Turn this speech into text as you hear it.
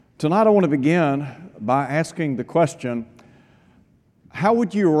Tonight I want to begin by asking the question, how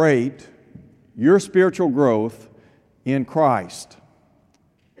would you rate your spiritual growth in Christ?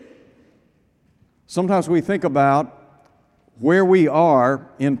 Sometimes we think about where we are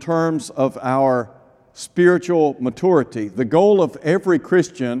in terms of our spiritual maturity. The goal of every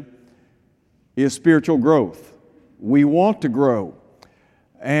Christian is spiritual growth. We want to grow,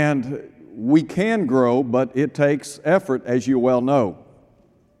 and we can grow, but it takes effort, as you well know.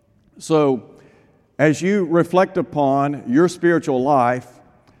 So, as you reflect upon your spiritual life,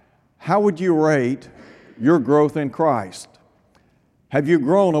 how would you rate your growth in Christ? Have you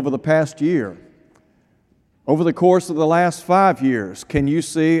grown over the past year? Over the course of the last 5 years, can you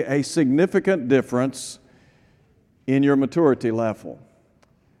see a significant difference in your maturity level?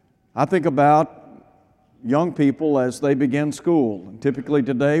 I think about young people as they begin school. Typically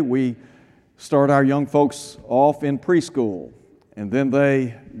today we start our young folks off in preschool, and then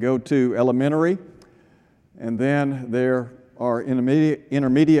they go to elementary, and then there are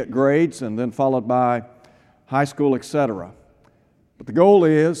intermediate grades, and then followed by high school, etc. But the goal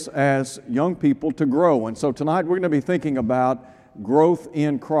is, as young people, to grow. And so tonight we're going to be thinking about growth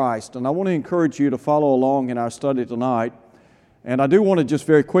in Christ. And I want to encourage you to follow along in our study tonight. And I do want to just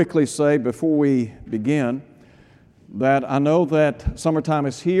very quickly say before we begin that I know that summertime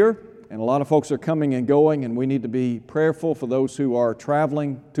is here, and a lot of folks are coming and going, and we need to be prayerful for those who are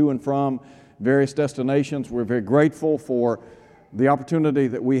traveling to and from various destinations. We're very grateful for the opportunity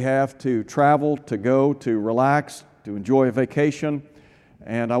that we have to travel, to go, to relax, to enjoy a vacation.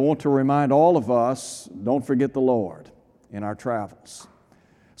 And I want to remind all of us, don't forget the Lord in our travels.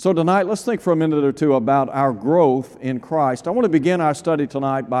 So tonight, let's think for a minute or two about our growth in Christ. I want to begin our study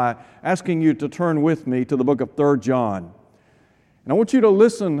tonight by asking you to turn with me to the book of 3 John. And I want you to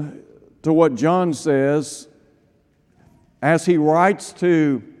listen to what John says as he writes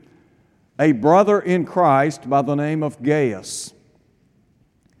to a brother in Christ by the name of Gaius,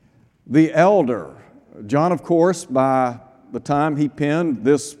 the elder. John, of course, by the time he penned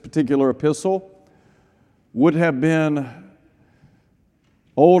this particular epistle, would have been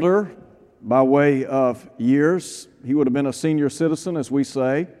older by way of years. He would have been a senior citizen, as we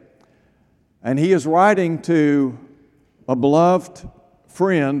say. And he is writing to a beloved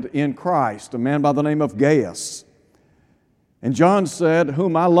friend in Christ, a man by the name of Gaius. And John said,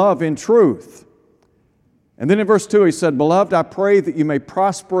 whom I love in truth. And then in verse 2 he said, Beloved, I pray that you may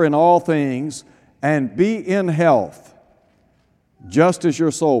prosper in all things and be in health, just as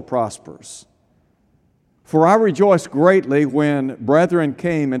your soul prospers. For I rejoiced greatly when brethren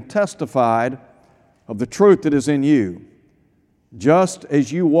came and testified of the truth that is in you, just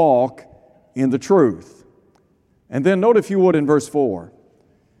as you walk in the truth. And then note, if you would, in verse 4,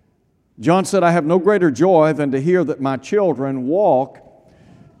 John said, I have no greater joy than to hear that my children walk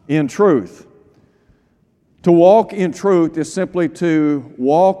in truth. To walk in truth is simply to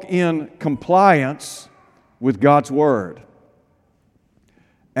walk in compliance with God's Word.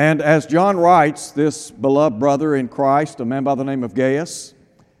 And as John writes, this beloved brother in Christ, a man by the name of Gaius,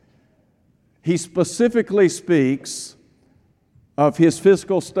 he specifically speaks of his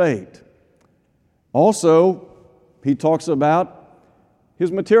physical state. Also, he talks about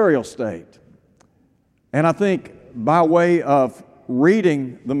his material state. And I think by way of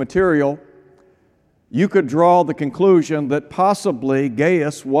reading the material, you could draw the conclusion that possibly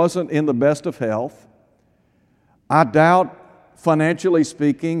Gaius wasn't in the best of health. I doubt, financially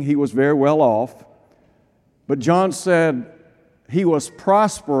speaking, he was very well off. But John said he was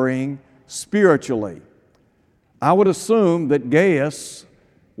prospering spiritually. I would assume that Gaius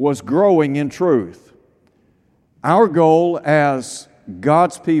was growing in truth. Our goal as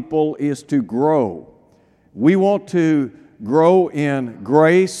God's people is to grow. We want to grow in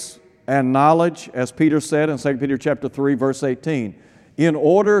grace and knowledge, as Peter said in 2 Peter chapter 3, verse 18. In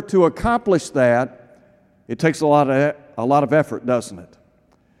order to accomplish that, it takes a lot of effort, doesn't it?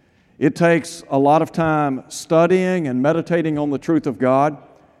 It takes a lot of time studying and meditating on the truth of God,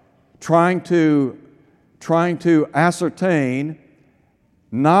 trying to ascertain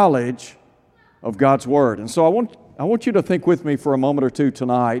knowledge of God's Word. And so I want you to think with me for a moment or two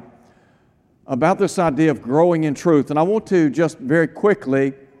tonight about this idea of growing in truth. And I want to just very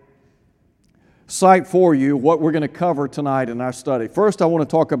quickly cite for you what we're going to cover tonight in our study. First, I want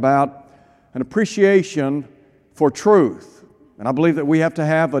to talk about an appreciation for truth. And I believe that we have to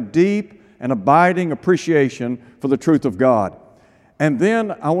have a deep and abiding appreciation for the truth of God. And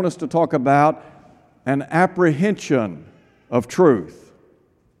then I want us to talk about an apprehension of truth.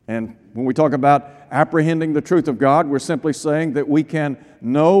 And when we talk about apprehending the truth of God, we're simply saying that we can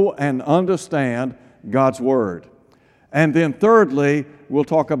know and understand God's Word. And then thirdly, we'll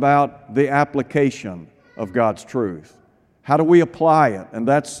talk about the application of God's truth. How do we apply it? And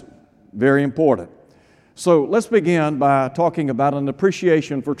that's very important. So let's begin by talking about an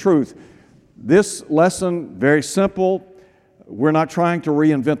appreciation for truth. This lesson, very simple. We're not trying to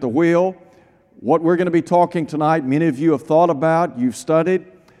reinvent the wheel. What we're going to be talking tonight, many of you have thought about, you've studied.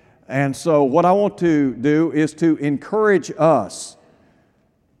 And so what I want to do is to encourage us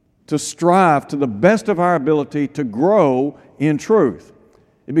to strive to the best of our ability to grow in truth.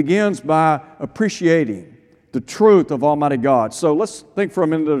 It begins by appreciating the truth of Almighty God. So let's think for a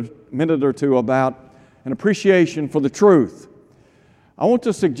minute or two about an appreciation for the truth. I want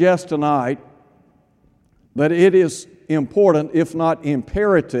to suggest tonight that it is important, if not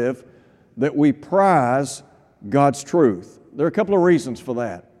imperative, that we prize God's truth. There are a couple of reasons for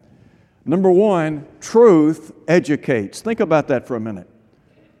that. Number one, truth educates. Think about that for a minute.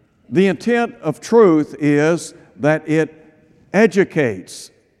 The intent of truth is that it educates.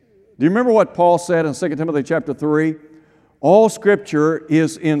 Do you remember what Paul said in 2 Timothy chapter 3? All Scripture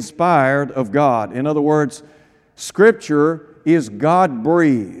is inspired of God. In other words, Scripture is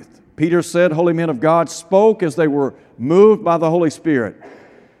God-breathed. Peter said, holy men of God spoke as they were moved by the Holy Spirit.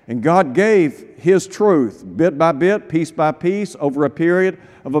 And God gave His truth bit by bit, piece by piece, over a period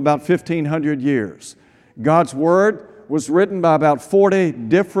of about 1,500 years. God's Word was written by about 40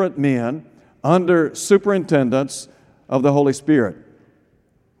 different men under superintendence of the Holy Spirit.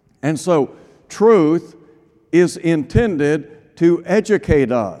 And so, truth is intended to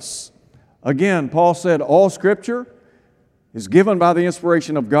educate us. Again, Paul said, all Scripture is given by the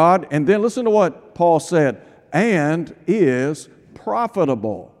inspiration of God. And then listen to what Paul said, and is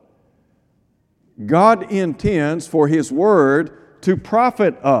profitable. God intends for His Word to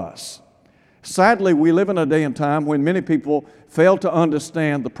profit us. Sadly, we live in a day and time when many people fail to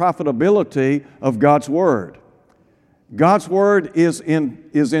understand the profitability of God's Word. God's Word is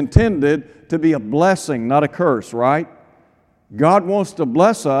intended to be a blessing, not a curse, right? God wants to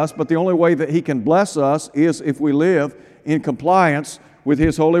bless us, but the only way that He can bless us is if we live in compliance with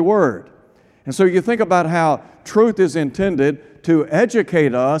His holy Word. And so you think about how truth is intended to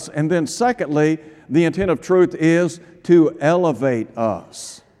educate us, and then secondly, the intent of truth is to elevate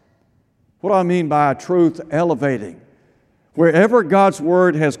us. What do I mean by truth elevating? Wherever God's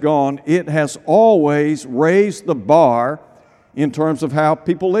Word has gone, it has always raised the bar in terms of how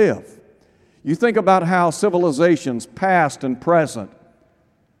people live. You think about how civilizations, past and present,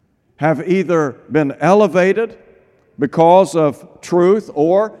 have either been elevated because of truth,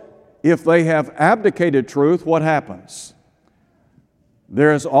 or if they have abdicated truth, what happens?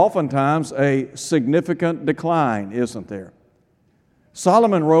 There is oftentimes a significant decline, isn't there?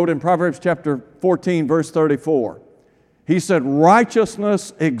 Solomon wrote in Proverbs chapter 14, verse 34, he said,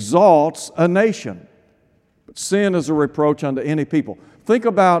 righteousness exalts a nation, but sin is a reproach unto any people. Think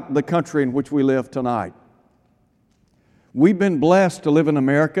about the country in which we live tonight. We've been blessed to live in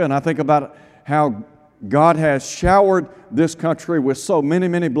America, and I think about how God has showered this country with so many,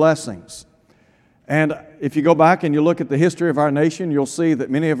 many blessings. And if you go back and you look at the history of our nation, you'll see that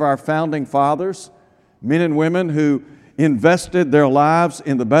many of our founding fathers, men and women who invested their lives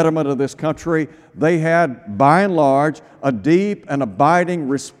in the betterment of this country, they had, by and large, a deep and abiding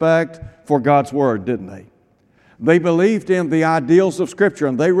respect for God's Word, didn't they? They believed in the ideals of Scripture,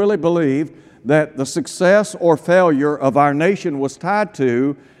 and they really believed that the success or failure of our nation was tied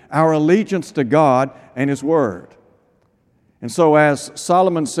to our allegiance to God and His Word. And so, as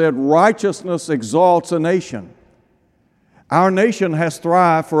Solomon said, righteousness exalts a nation. Our nation has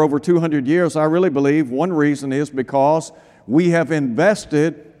thrived for over 200 years. I really believe one reason is because we have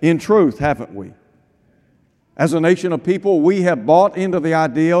invested in truth, haven't we? As a nation of people, we have bought into the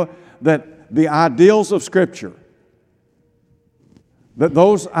idea that the ideals of Scripture, that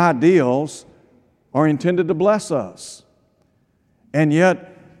those ideals are intended to bless us. And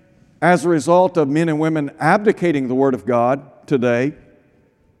yet, as a result of men and women abdicating the Word of God today,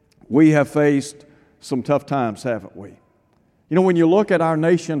 we have faced some tough times, haven't we? You know, when you look at our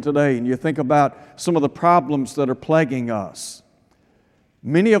nation today and you think about some of the problems that are plaguing us,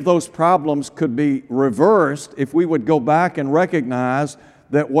 many of those problems could be reversed if we would go back and recognize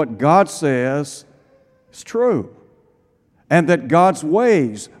that what God says is true and that God's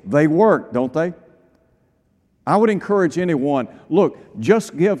ways, they work, don't they? I would encourage anyone, look,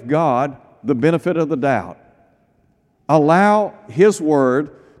 just give God the benefit of the doubt. Allow His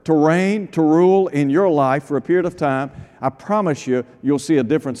Word to reign, to rule in your life for a period of time. I promise you, you'll see a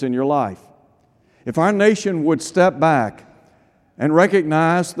difference in your life. If our nation would step back and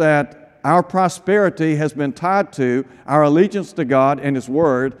recognize that our prosperity has been tied to our allegiance to God and His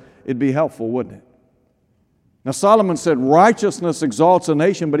Word, it'd be helpful, wouldn't it? Now Solomon said righteousness exalts a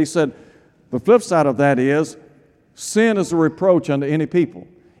nation, but he said the flip side of that is sin is a reproach unto any people.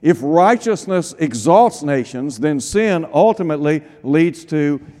 If righteousness exalts nations, then sin ultimately leads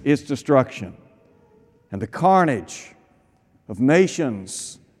to its destruction. And the carnage of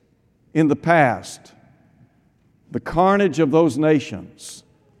nations in the past, the carnage of those nations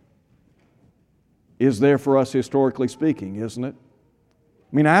is there for us historically speaking, isn't it?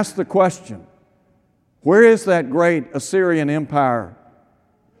 I mean, ask the question, where is that great Assyrian empire?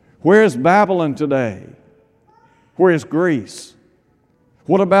 Where is Babylon today? Where is Greece?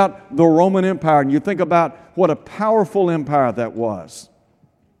 What about the Roman Empire? And you think about what a powerful empire that was.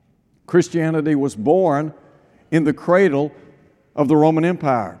 Christianity was born in the cradle of the Roman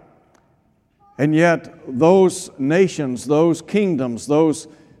Empire. And yet those nations, those kingdoms, those,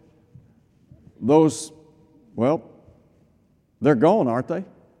 well, they're gone, aren't they?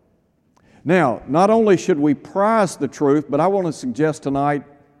 Now, not only should we prize the truth, but I want to suggest tonight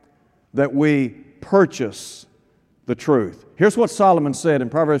that we purchase the truth. Here's what Solomon said in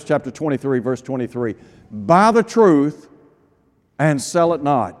Proverbs chapter 23, verse 23. Buy the truth and sell it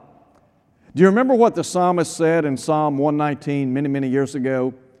not. Do you remember what the psalmist said in Psalm 119 many, many years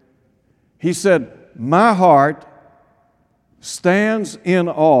ago? He said, my heart stands in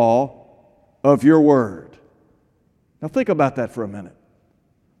awe of your word. Now think about that for a minute.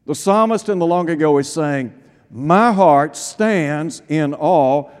 The psalmist in the long ago is saying, my heart stands in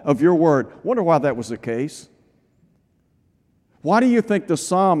awe of your word. Wonder why that was the case. Why do you think the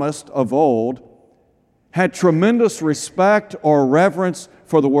psalmist of old had tremendous respect or reverence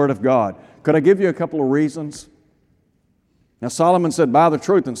for the Word of God? Could I give you a couple of reasons? Now, Solomon said, buy the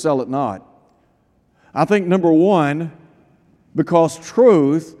truth and sell it not. I think number one, because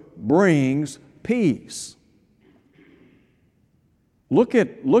truth brings peace. Look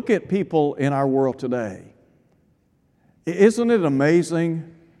at people in our world today. Isn't it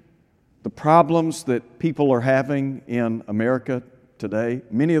amazing the problems that people are having in America today?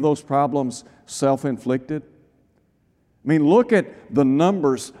 Many of those problems self-inflicted. I mean, look at the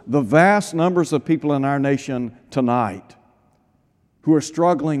numbers, the vast numbers of people in our nation tonight who are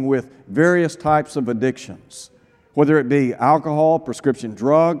struggling with various types of addictions, whether it be alcohol, prescription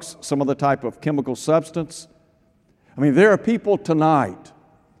drugs, some other type of chemical substance. I mean, there are people tonight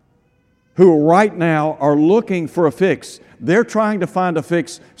who right now are looking for a fix. They're trying to find a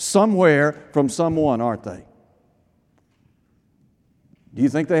fix somewhere from someone, aren't they? Do you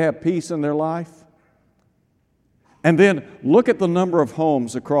think they have peace in their life? And then look at the number of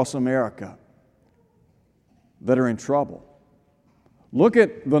homes across America that are in trouble. Look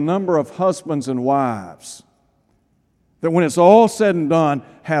at the number of husbands and wives that when it's all said and done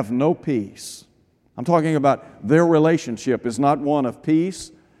have no peace. I'm talking about their relationship is not one of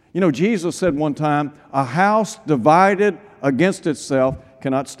peace. You know, Jesus said one time, a house divided against itself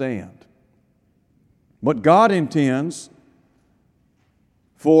cannot stand. But God intends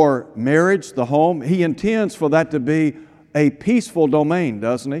for marriage, the home, He intends for that to be a peaceful domain,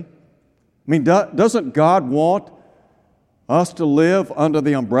 doesn't He? I mean, doesn't God want us to live under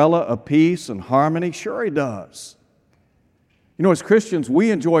the umbrella of peace and harmony? Sure He does. You know, as Christians, we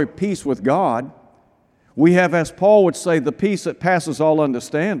enjoy peace with God. We have, as Paul would say, the peace that passes all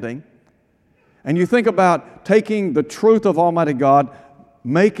understanding. And you think about taking the truth of Almighty God,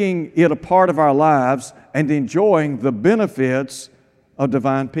 making it a part of our lives, and enjoying the benefits of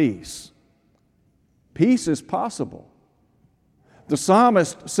divine peace. Peace is possible. The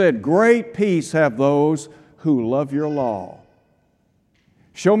psalmist said, great peace have those who love your law.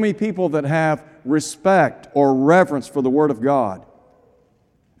 Show me people that have respect or reverence for the Word of God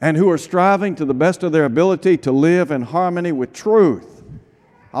and who are striving to the best of their ability to live in harmony with truth.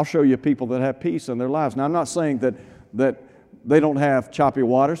 I'll show you people that have peace in their lives. Now, I'm not saying that they don't have choppy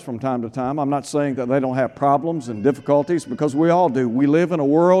waters from time to time. I'm not saying that they don't have problems and difficulties, because we all do. We live in a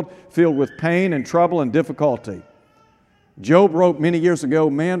world filled with pain and trouble and difficulty. Job wrote many years ago,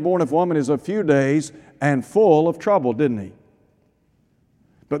 man born of woman is a few days and full of trouble, didn't he?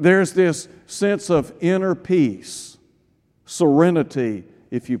 But there's this sense of inner peace, serenity,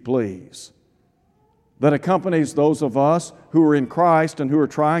 if you please, that accompanies those of us who are in Christ and who are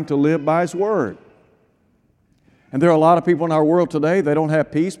trying to live by His Word. And there are a lot of people in our world today, they don't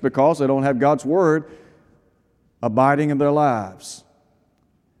have peace because they don't have God's Word abiding in their lives.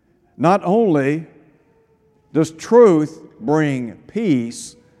 Not only does truth bring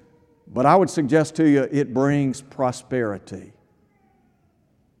peace, but I would suggest to you it brings prosperity.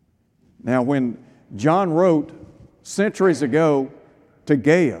 Now, when John wrote centuries ago to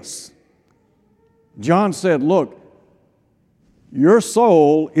Gaius, John said, look, your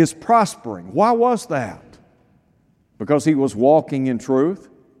soul is prospering. Why was that? Because he was walking in truth?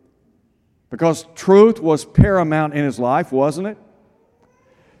 Because truth was paramount in his life, wasn't it?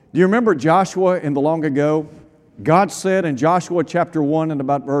 Do you remember Joshua in the long ago? God said in Joshua chapter 1 and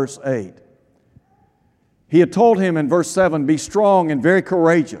about verse 8, He had told him in verse 7, be strong and very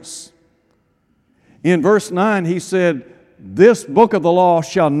courageous. In verse 9, He said, this book of the law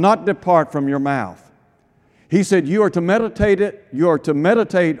shall not depart from your mouth. He said, you are to meditate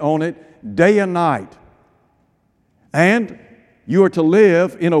on it day and night. And you are to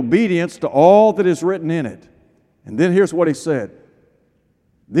live in obedience to all that is written in it. And then here's what He said.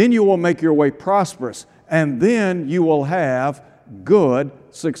 Then you will make your way prosperous, and then you will have good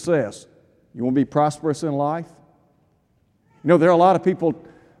success. You want to be prosperous in life? You know, there are a lot of people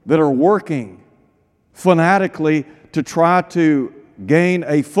that are working fanatically to try to gain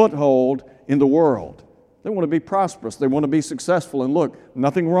a foothold in the world. They want to be prosperous. They want to be successful. And look,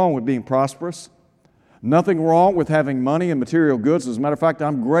 nothing wrong with being prosperous. Nothing wrong with having money and material goods. As a matter of fact,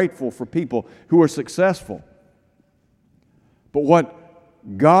 I'm grateful for people who are successful. But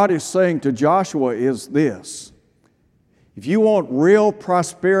what God is saying to Joshua is this. If you want real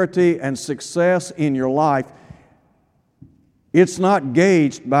prosperity and success in your life, it's not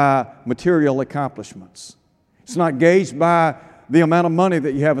gauged by material accomplishments. It's not gauged by the amount of money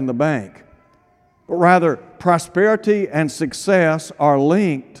that you have in the bank. But rather, prosperity and success are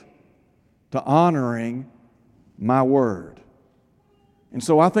linked to honoring my word. And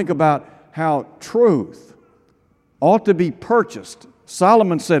so I think about how truth ought to be purchased.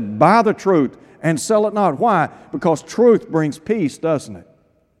 Solomon said, buy the truth and sell it not. Why? Because truth brings peace, doesn't it?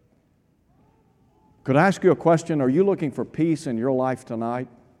 Could I ask you a question? Are you looking for peace in your life tonight?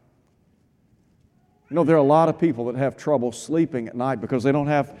 You know, there are a lot of people that have trouble sleeping at night because they don't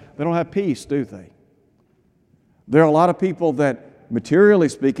have peace, do they? There are a lot of people that, materially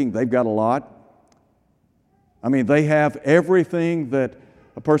speaking, they've got a lot. I mean, they have everything that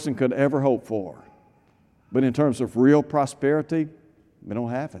a person could ever hope for. But in terms of real prosperity, they don't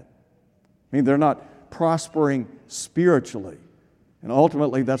have it. I mean, they're not prospering spiritually. And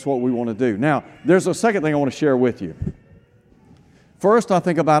ultimately, that's what we want to do. Now, there's a second thing I want to share with you. First, I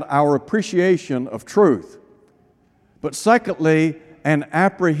think about our appreciation of truth. But secondly, an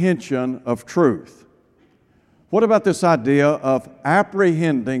apprehension of truth. What about this idea of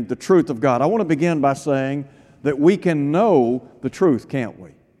apprehending the truth of God? I want to begin by saying that we can know the truth, can't we?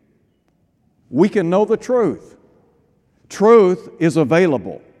 We can know the truth. Truth is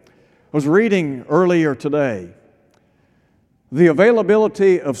available. I was reading earlier today. The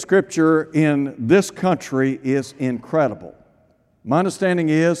availability of Scripture in this country is incredible. My understanding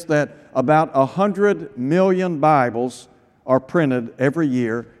is that about 100 million Bibles are printed every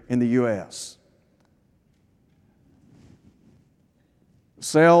year in the U.S.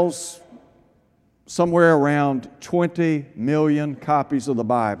 Sells somewhere around 20 million copies of the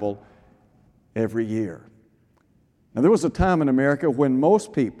Bible every year. Now, there was a time in America when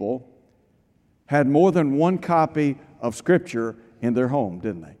most people had more than one copy of Scripture in their home,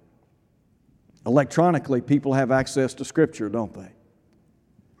 didn't they? Electronically, people have access to Scripture, don't they?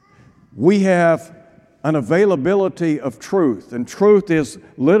 We have an availability of truth, and truth is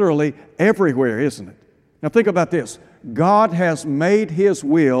literally everywhere, isn't it? Now think about this. God has made His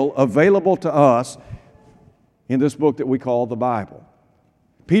will available to us in this book that we call the Bible.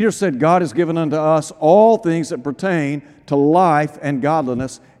 Peter said, God has given unto us all things that pertain to life and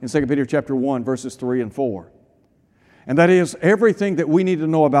godliness in 2 Peter chapter 1, verses 3 and 4. And that is, everything that we need to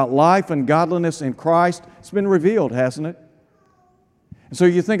know about life and godliness in Christ, it's been revealed, hasn't it? And so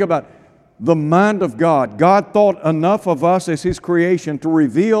you think about the mind of God. God thought enough of us as His creation to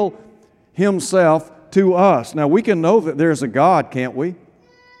reveal Himself to us. Now, we can know that there's a God, can't we?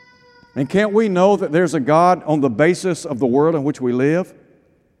 And can't we know that there's a God on the basis of the world in which we live?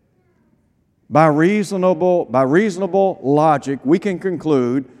 By reasonable logic, we can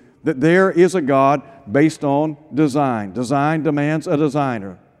conclude that there is a God based on design. Design demands a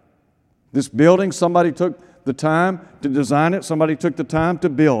designer. This building, somebody took the time to design it. Somebody took the time to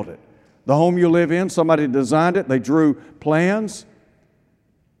build it. The home you live in, somebody designed it. They drew plans.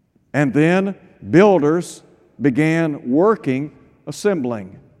 And then builders began working,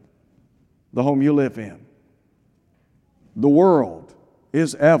 assembling the home you live in. The world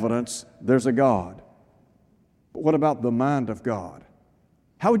is evidence there's a God. But what about the mind of God?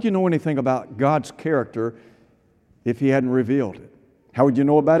 How would you know anything about God's character if He hadn't revealed it? How would you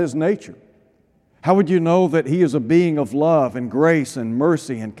know about His nature? How would you know that He is a being of love and grace and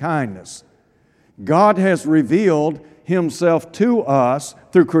mercy and kindness? God has revealed Himself to us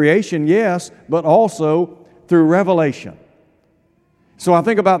through creation, yes, but also through revelation. So I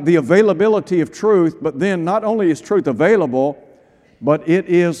think about the availability of truth, but then not only is truth available, but it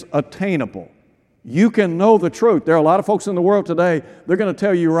is attainable. You can know the truth. There are a lot of folks in the world today, they're going to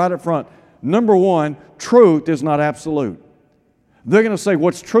tell you right up front, number one, truth is not absolute. They're going to say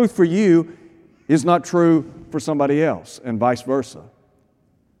what's truth for you is not true for somebody else, and vice versa.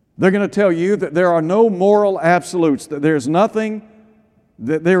 They're going to tell you that there are no moral absolutes, that there is nothing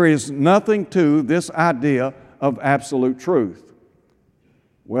to this idea of absolute truth.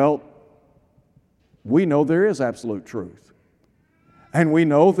 Well, we know there is absolute truth. And we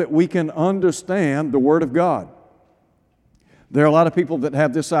know that we can understand the Word of God. There are a lot of people that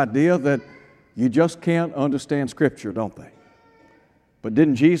have this idea that you just can't understand Scripture, don't they? But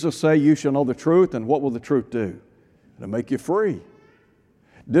didn't Jesus say, you shall know the truth, and what will the truth do? It'll make you free.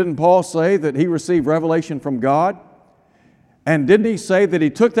 Didn't Paul say that he received revelation from God? And didn't he say that he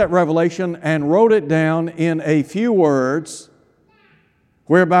took that revelation and wrote it down in a few words,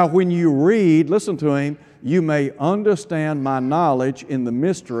 whereby when you read, listen to him, you may understand my knowledge in the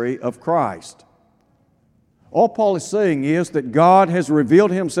mystery of Christ. All Paul is saying is that God has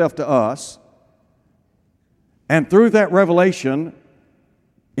revealed Himself to us, and through that revelation,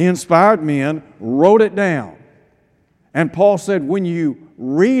 inspired men wrote it down. And Paul said, when you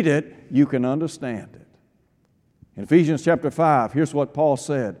read it, you can understand it. In Ephesians chapter 5, here's what Paul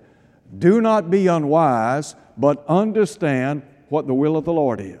said, do not be unwise, but understand what the will of the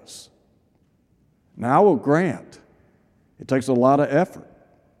Lord is. Now, I will grant, it takes a lot of effort.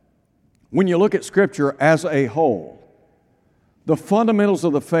 When you look at Scripture as a whole, the fundamentals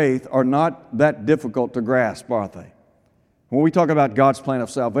of the faith are not that difficult to grasp, are they? When we talk about God's plan of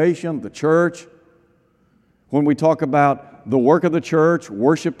salvation, the church, when we talk about the work of the church,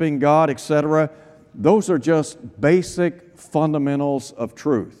 worshiping God, etc., those are just basic fundamentals of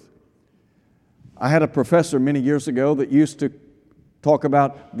truth. I had a professor many years ago that used to talk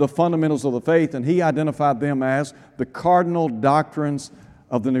about the fundamentals of the faith, and he identified them as the cardinal doctrines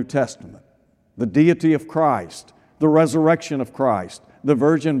of the New Testament. The deity of Christ, the resurrection of Christ, the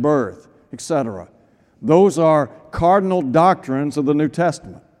virgin birth, etc. Those are cardinal doctrines of the New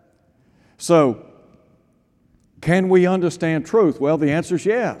Testament. So, can we understand truth? Well, the answer is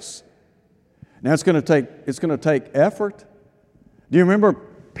yes. Now, it's going to take effort. Do you remember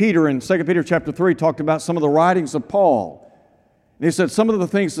Peter in 2 Peter chapter 3 talked about some of the writings of Paul? And he said some of the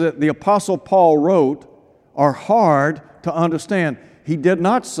things that the Apostle Paul wrote are hard to understand. He did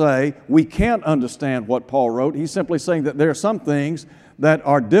not say we can't understand what Paul wrote. He's simply saying that there are some things that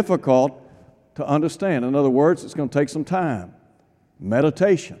are difficult to understand. In other words, it's going to take some time.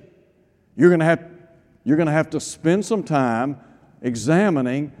 Meditation. You're going to have to spend some time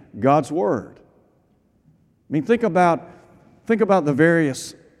examining God's Word. I mean, think about the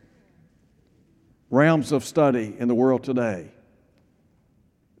various realms of study in the world today.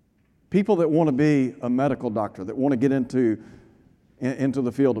 People that want to be a medical doctor, that want to get into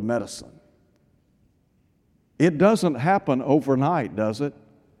the field of medicine. It doesn't happen overnight, does it?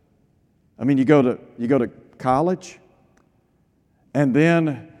 I mean, you go to college, and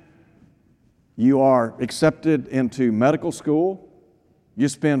then you are accepted into medical school. You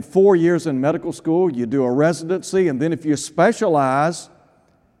spend 4 years in medical school, you do a residency, and then if you specialize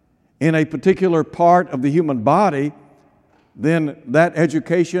in a particular part of the human body, then that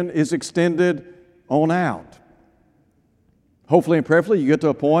education is extended on out. Hopefully and prayerfully, you get to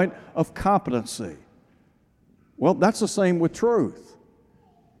a point of competency. Well, that's the same with truth.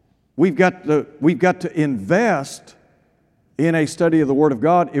 We've got to invest in a study of the Word of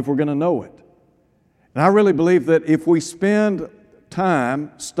God if we're going to know it. And I really believe that if we spend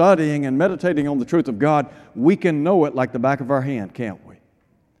time studying and meditating on the truth of God, we can know it like the back of our hand, can't we?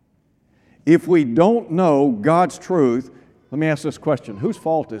 If we don't know God's truth, let me ask this question. Whose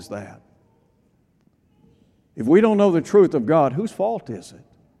fault is that? If we don't know the truth of God, whose fault is it?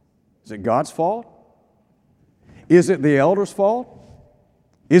 Is it God's fault? Is it the elder's fault?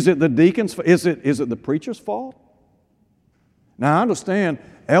 Is it the deacon's fault? Is it the preacher's fault? Now, I understand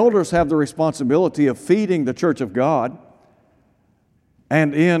elders have the responsibility of feeding the church of God,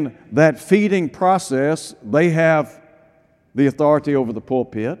 and in that feeding process, they have the authority over the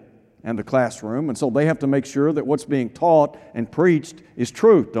pulpit and the classroom, and so they have to make sure that what's being taught and preached is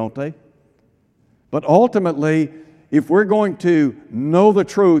truth, don't they? But ultimately, if we're going to know the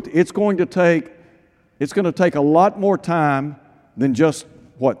truth, it's going to take a lot more time than just,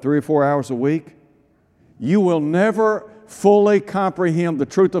 3 or 4 hours a week? You will never fully comprehend the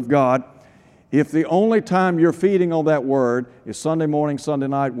truth of God if the only time you're feeding on that Word is Sunday morning, Sunday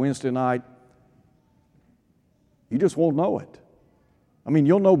night, Wednesday night. You just won't know it. I mean,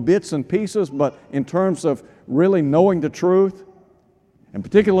 you'll know bits and pieces, but in terms of really knowing the truth, And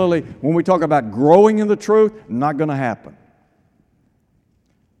particularly when we talk about growing in the truth, not going to happen.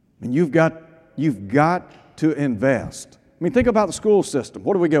 And you've got to invest. I mean, think about the school system.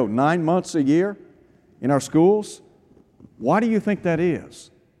 What do we go, 9 months a year in our schools? Why do you think that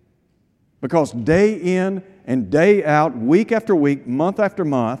is? Because day in and day out, week after week, month after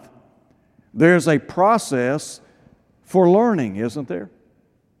month, there's a process for learning, isn't there?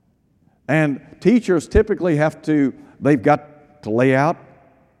 And teachers typically they've got to lay out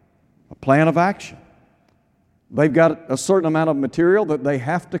a plan of action. They've got a certain amount of material that they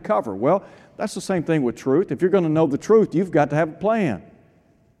have to cover. Well, that's the same thing with truth. If you're going to know the truth, you've got to have a plan.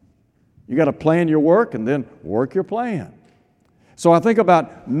 You've got to plan your work and then work your plan. So I think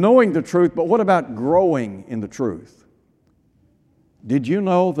about knowing the truth, but what about growing in the truth? Did you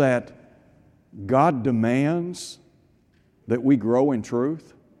know that God demands that we grow in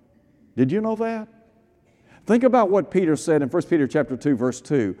truth? Did you know that? Think about what Peter said in 1 Peter chapter 2, verse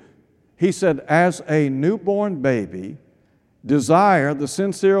 2. He said, as a newborn baby, desire the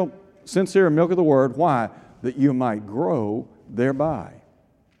sincere milk of the Word. Why? That you might grow thereby.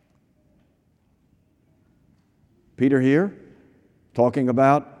 Peter here, talking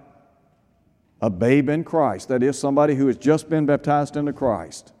about a babe in Christ. That is, somebody who has just been baptized into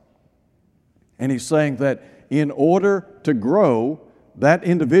Christ. And he's saying that in order to grow, that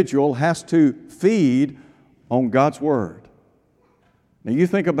individual has to feed on God's Word. Now you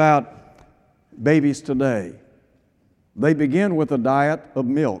think about babies today. They begin with a diet of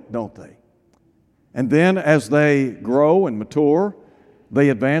milk, don't they? And then as they grow and mature, they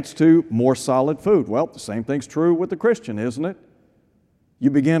advance to more solid food. Well, the same thing's true with the Christian, isn't it? You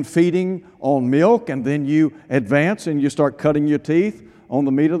begin feeding on milk, and then you advance and you start cutting your teeth on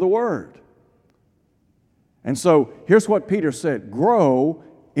the meat of the Word. And so here's what Peter said: grow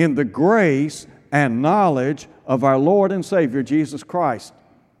in the grace and knowledge of our Lord and Savior, Jesus Christ.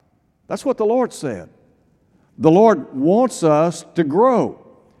 That's what the Lord said. The Lord wants us to grow.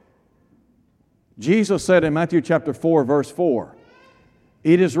 Jesus said in Matthew chapter 4, verse 4,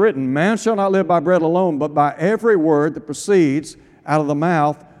 it is written, man shall not live by bread alone, but by every word that proceeds out of the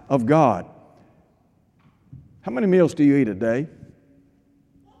mouth of God. How many meals do you eat a day?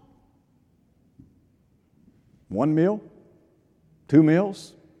 1 meal? 2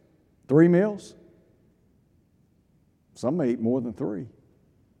 meals? 3 meals? Some may eat more than 3.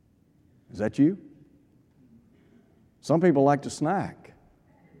 Is that you? Some people like to snack.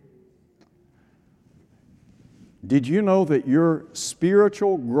 Did you know that your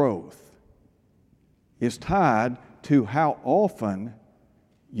spiritual growth is tied to how often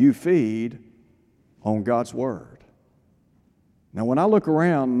you feed on God's Word? Now, when I look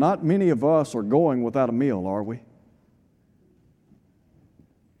around, not many of us are going without a meal, are we?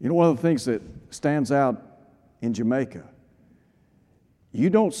 You know, one of the things that stands out in Jamaica, you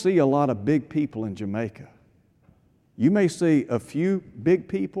don't see a lot of big people in Jamaica. You may see a few big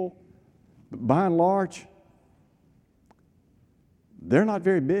people, but by and large, they're not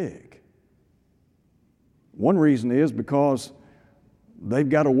very big. One reason is because they've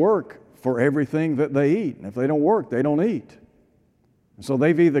got to work for everything that they eat. And if they don't work, they don't eat. And so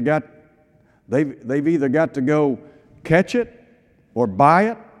they've either got to go catch it or buy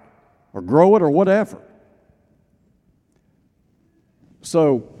it or grow it or whatever.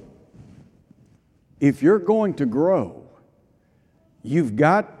 So if you're going to grow, you've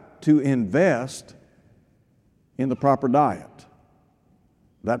got to invest in the proper diet.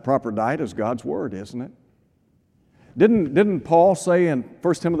 That proper diet is God's Word, isn't it? Didn't Paul say in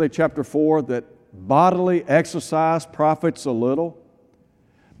 1 Timothy chapter 4 that bodily exercise profits a little,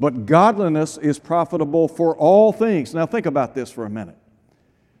 but godliness is profitable for all things? Now think about this for a minute.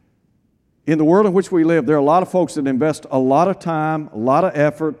 In the world in which we live, there are a lot of folks that invest a lot of time, a lot of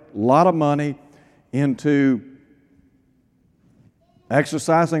effort, a lot of money into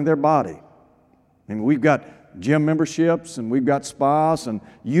exercising their body. And we've got gym memberships and we've got spas and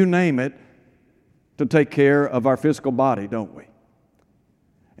you name it to take care of our physical body, don't we?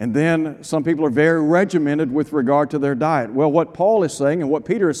 And then some people are very regimented with regard to their diet. Well, what Paul is saying and what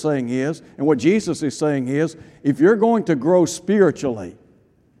Peter is saying is, and what Jesus is saying is, if you're going to grow spiritually,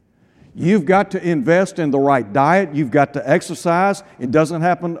 you've got to invest in the right diet. You've got to exercise. It doesn't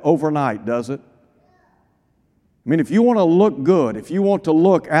happen overnight, does it? I mean, if you want to look good, if you want to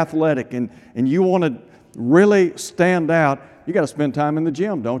look athletic and you want to really stand out, you got to spend time in the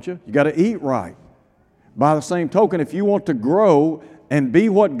gym, don't you? You got to eat right. By the same token, if you want to grow and be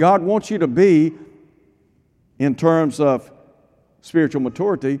what God wants you to be in terms of spiritual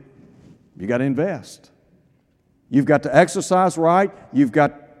maturity, you got to invest. You've got to exercise right. You've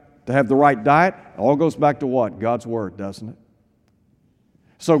got to have the right diet. It all goes back to what? God's Word, doesn't it?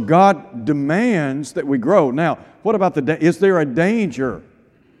 So God demands that we grow. Now, what about is there a danger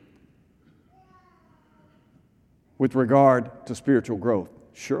with regard to spiritual growth?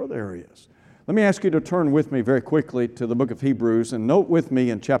 Sure there is. Let me ask you to turn with me very quickly to the book of Hebrews and note with me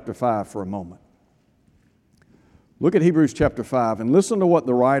in chapter 5 for a moment. Look at Hebrews chapter 5 and listen to what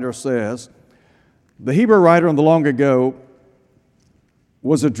the writer says. The Hebrew writer in the long ago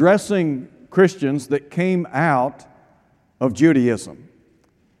was addressing Christians that came out of Judaism.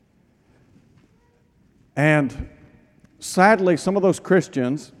 And sadly, some of those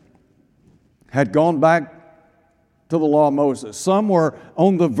Christians had gone back to the law of Moses. Some were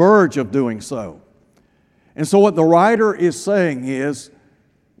on the verge of doing so. And so what the writer is saying is,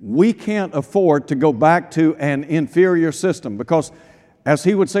 we can't afford to go back to an inferior system because, as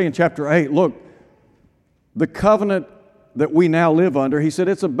he would say in chapter 8, look, the covenant that we now live under, he said,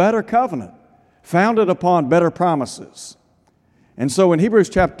 it's a better covenant, founded upon better promises. And so in Hebrews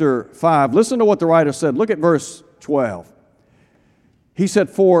chapter 5, listen to what the writer said. Look at verse 12. He said,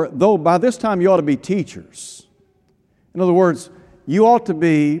 for though by this time you ought to be teachers. In other words, you ought to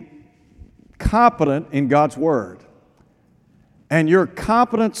be competent in God's Word. And your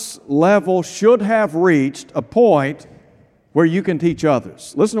competence level should have reached a point where you can teach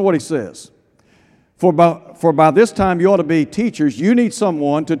others. Listen to what he says. For by this time you ought to be teachers. You need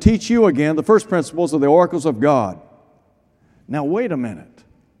someone to teach you again the first principles of the oracles of God. Now wait a minute.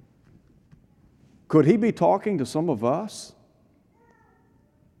 Could he be talking to some of us?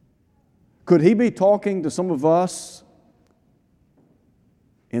 Could he be talking to some of us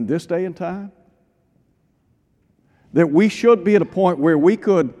in this day and time? That we should be at a point where we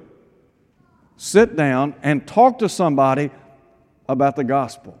could sit down and talk to somebody about the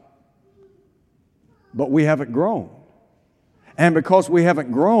gospel. But we haven't grown. And because we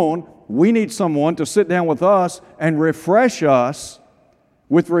haven't grown, we need someone to sit down with us and refresh us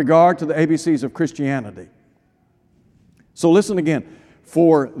with regard to the ABCs of Christianity. So listen again.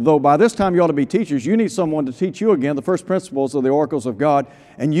 For though by this time you ought to be teachers, you need someone to teach you again the first principles of the oracles of God,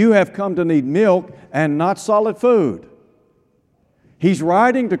 and you have come to need milk and not solid food. He's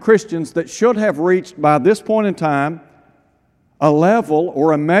writing to Christians that should have reached by this point in time a level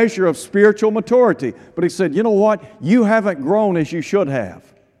or a measure of spiritual maturity. But he said, you know what? You haven't grown as you should have.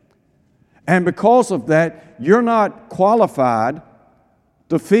 And because of that, you're not qualified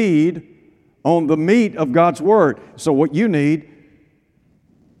to feed on the meat of God's Word. So what you need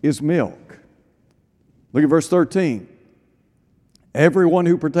is milk. Look at verse 13. Everyone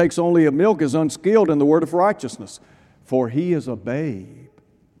who partakes only of milk is unskilled in the word of righteousness, for he is a babe.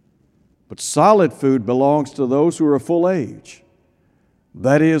 But solid food belongs to those who are of full age.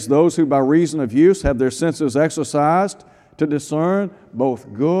 That is, those who by reason of use have their senses exercised to discern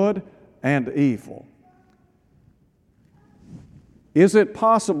both good and evil. Is it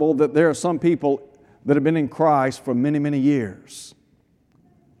possible that there are some people that have been in Christ for many, many years,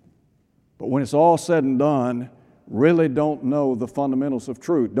 but when it's all said and done, really don't know the fundamentals of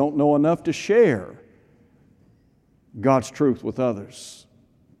truth, don't know enough to share God's truth with others?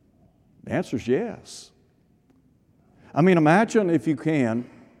 The answer is yes. I mean, imagine, if you can,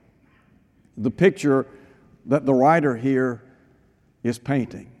 the picture that the writer here is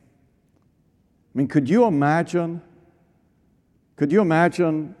painting. I mean, could you imagine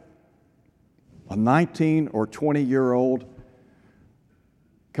a 19 or 20-year-old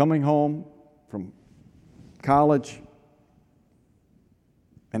coming home from college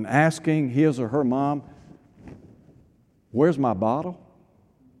and asking his or her mom, where's my bottle?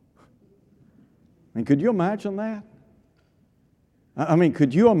 I mean, could you imagine that? I mean,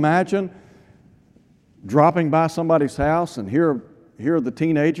 could you imagine dropping by somebody's house and here are the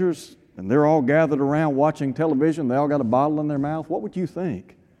teenagers and they're all gathered around watching television, they all got a bottle in their mouth? What would you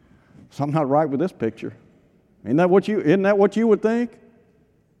think? Something not right with this picture. Isn't that what you would think?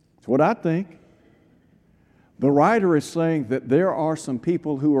 It's what I think. The writer is saying that there are some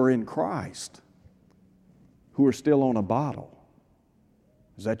people who are in Christ who are still on a bottle.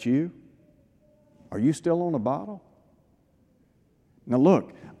 Is that you? Are you still on a bottle? Now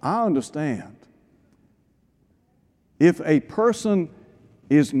look, I understand. If a person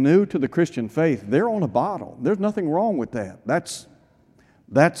is new to the Christian faith, they're on a bottle. There's nothing wrong with that. That's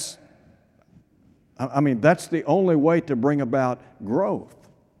the only way to bring about growth.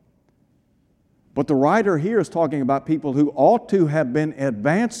 But the writer here is talking about people who ought to have been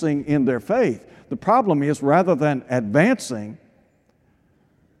advancing in their faith. The problem is, rather than advancing,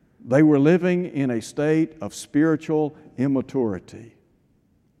 they were living in a state of spiritual immaturity.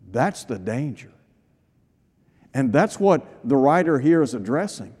 That's the danger. And that's what the writer here is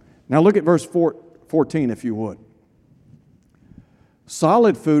addressing. Now look at verse 14, if you would.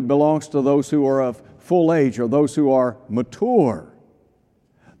 Solid food belongs to those who are of full age or those who are mature.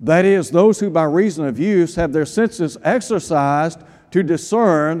 That is, those who by reason of use have their senses exercised to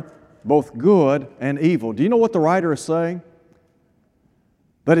discern both good and evil. Do you know what the writer is saying?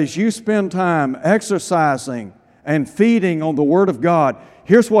 That as you spend time exercising and feeding on the Word of God,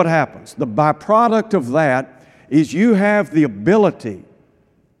 here's what happens. The byproduct of that is you have the ability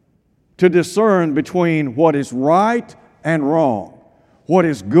to discern between what is right and wrong, what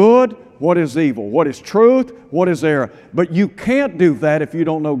is good, what is evil, what is truth, what is error. But you can't do that if you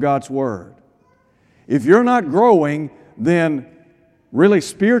don't know God's Word. If you're not growing, then really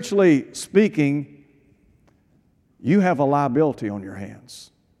spiritually speaking, you have a liability on your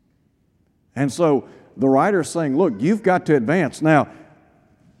hands. And so the writer is saying, look, you've got to advance. Now,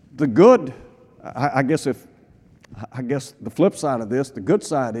 the good, I guess the flip side of this, the good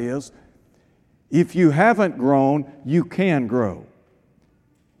side is, if you haven't grown, you can grow.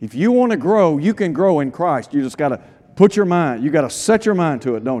 If you want to grow, you can grow in Christ. You just got to put your mind, you got to set your mind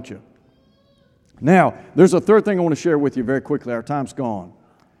to it, don't you? Now, there's a third thing I want to share with you very quickly. Our time's gone.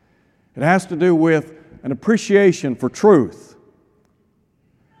 It has to do with an appreciation for truth.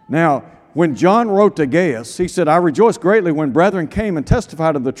 Now, when John wrote to Gaius, he said, I rejoice greatly when brethren came and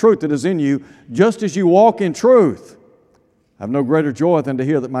testified of the truth that is in you, just as you walk in truth. I have no greater joy than to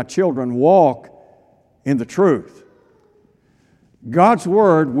hear that my children walk in the truth. God's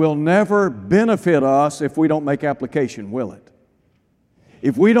Word will never benefit us if we don't make application, will it?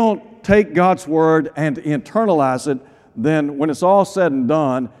 If we don't take God's Word and internalize it, then when it's all said and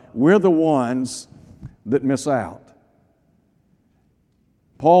done, we're the ones that miss out.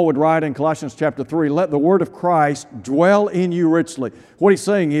 Paul would write in Colossians chapter 3, let the Word of Christ dwell in you richly. What he's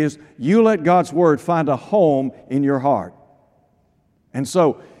saying is, you let God's Word find a home in your heart. And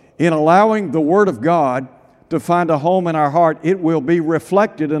so, in allowing the Word of God to find a home in our heart, it will be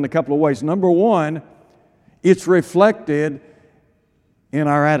reflected in a couple of ways. Number one, it's reflected in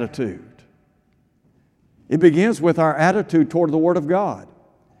our attitude. It begins with our attitude toward the Word of God.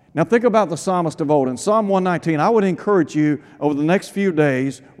 Now think about the psalmist of old. In Psalm 119, I would encourage you over the next few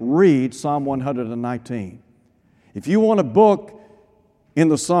days, read Psalm 119. If you want a book in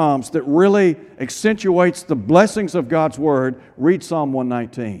the Psalms that really accentuates the blessings of God's Word, read Psalm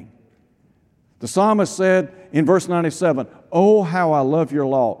 119. The psalmist said in verse 97, oh, how I love your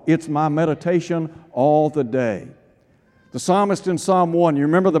law. It's my meditation all the day. The psalmist in Psalm 1, you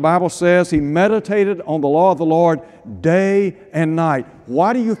remember the Bible says he meditated on the law of the Lord day and night.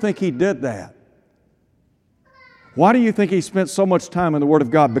 Why do you think he did that? Why do you think he spent so much time in the Word of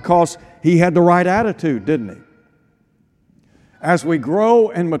God? Because he had the right attitude, didn't he? As we grow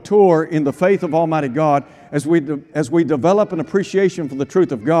and mature in the faith of Almighty God, as we develop an appreciation for the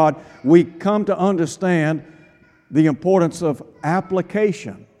truth of God, we come to understand the importance of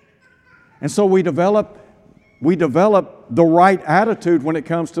application. And so we develop the right attitude when it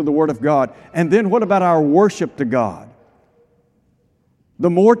comes to the Word of God. And then what about our worship to God? The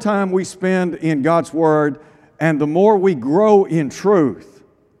more time we spend in God's Word and the more we grow in truth,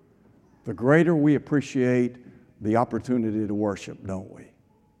 the greater we appreciate the opportunity to worship, don't we?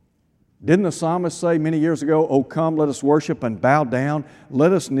 Didn't the psalmist say many years ago, oh, come, let us worship and bow down.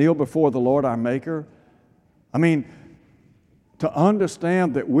 Let us kneel before the Lord our Maker. I mean, to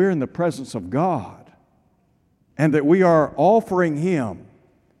understand that we're in the presence of God and that we are offering Him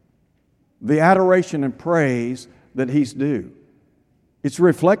the adoration and praise that He's due. It's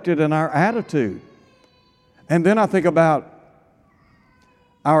reflected in our attitude. And then I think about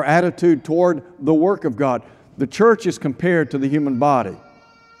our attitude toward the work of God. The church is compared to the human body.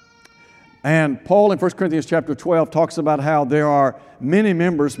 And Paul in 1 Corinthians chapter 12 talks about how there are many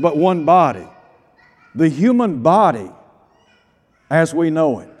members but one body. The human body, as we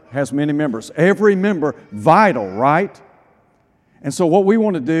know it, has many members. Every member vital, right? And so what we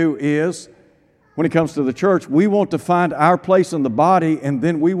want to do is, when it comes to the church, we want to find our place in the body, and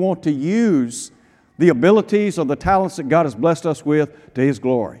then we want to use the abilities or the talents that God has blessed us with to His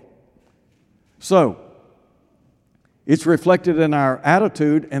glory. So, it's reflected in our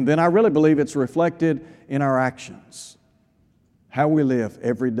attitude, and then I really believe it's reflected in our actions, how we live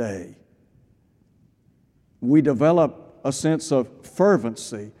every day. We develop a sense of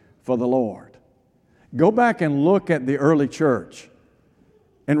fervency for the Lord. Go back and look at the early church,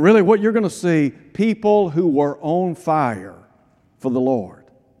 and really what you're going to see, people who were on fire for the Lord.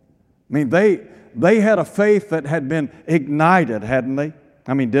 I mean, they had a faith that had been ignited, hadn't they?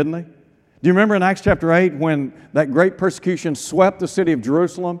 I mean, didn't they? Do you remember in Acts chapter 8 when that great persecution swept the city of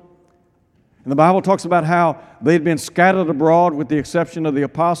Jerusalem? And the Bible talks about how they had been scattered abroad with the exception of the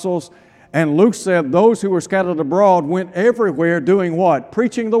apostles. And Luke said those who were scattered abroad went everywhere doing what?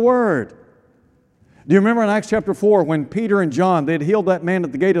 Preaching the Word. Do you remember in Acts chapter 4 when Peter and John, they had healed that man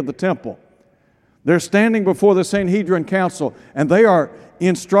at the gate of the temple? They're standing before the Sanhedrin council and they are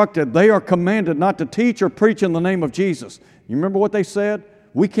instructed, they are commanded not to teach or preach in the name of Jesus. You remember what they said?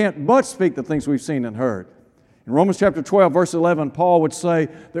 We can't but speak the things we've seen and heard. In Romans chapter 12, verse 11, Paul would say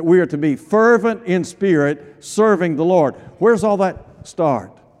that we are to be fervent in spirit, serving the Lord. Where's all that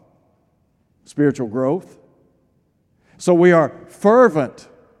start? Spiritual growth. So we are fervent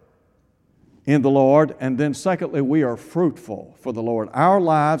in the Lord, and then secondly, we are fruitful for the Lord. Our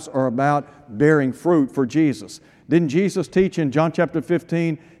lives are about bearing fruit for Jesus. Didn't Jesus teach in John chapter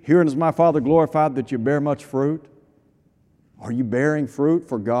 15, "Herein is my Father glorified, that you bear much fruit"? Are you bearing fruit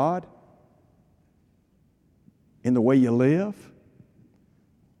for God in the way you live?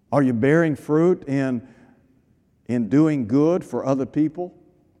 Are you bearing fruit in doing good for other people?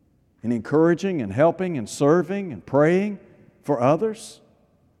 In encouraging and helping and serving and praying for others?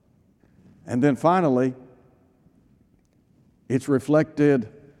 And then finally, it's reflected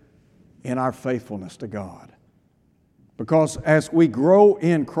in our faithfulness to God. Because as we grow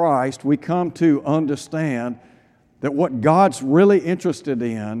in Christ, we come to understand that what God's really interested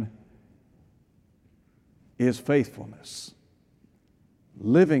in is faithfulness.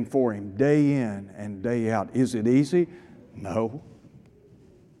 Living for Him day in and day out. Is it easy? No.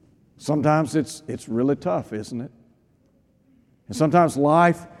 Sometimes it's really tough, isn't it? And sometimes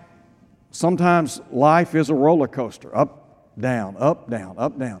life is a roller coaster, up, down, up, down,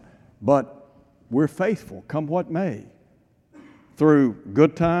 up, down. But we're faithful, come what may, through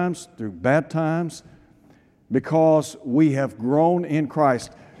good times, through bad times, because we have grown in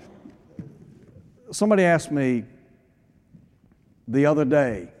Christ. Somebody asked me the other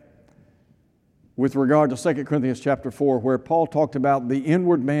day, with regard to 2 Corinthians chapter 4, where Paul talked about the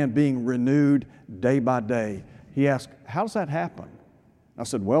inward man being renewed day by day. He asked, how does that happen? I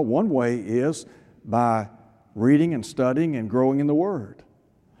said, well, one way is by reading and studying and growing in the Word.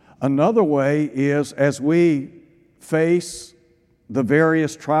 Another way is as we face the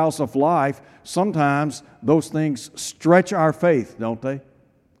various trials of life, sometimes those things stretch our faith, don't they?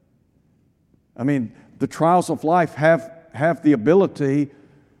 I mean, the trials of life have the ability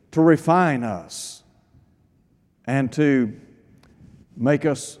to refine us and to make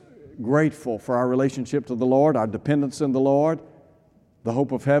us grateful for our relationship to the Lord, our dependence in the Lord, the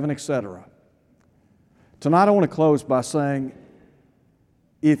hope of heaven, etc. Tonight I want to close by saying,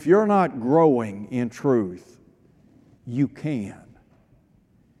 if you're not growing in truth, you can.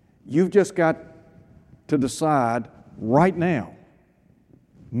 You've just got to decide right now.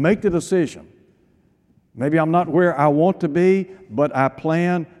 Make the decision. Maybe I'm not where I want to be, but I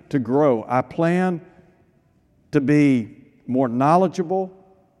plan to grow. I plan to be more knowledgeable,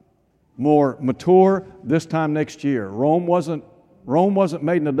 more mature this time next year. Rome wasn't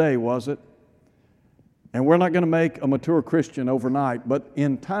made in a day, was it? And we're not going to make a mature Christian overnight, but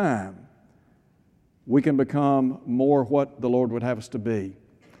in time, we can become more what the Lord would have us to be.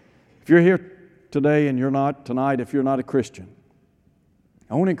 If you're here today and you're not tonight, if you're not a Christian,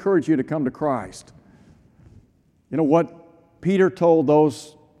 I want to encourage you to come to Christ. You know what Peter told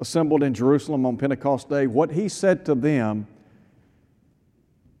those assembled in Jerusalem on Pentecost Day, what he said to them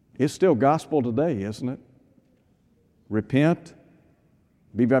is still gospel today, isn't it? Repent,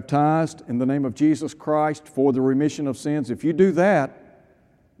 be baptized in the name of Jesus Christ for the remission of sins. If you do that,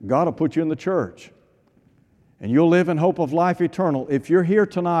 God will put you in the church. And you'll live in hope of life eternal. If you're here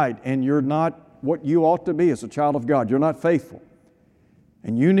tonight and you're not what you ought to be as a child of God, you're not faithful,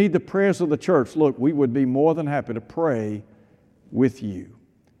 and you need the prayers of the church, look, we would be more than happy to pray with you.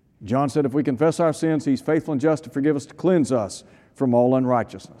 John said if we confess our sins, He's faithful and just to forgive us, to cleanse us from all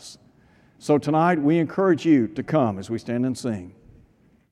unrighteousness. So tonight we encourage you to come as we stand and sing.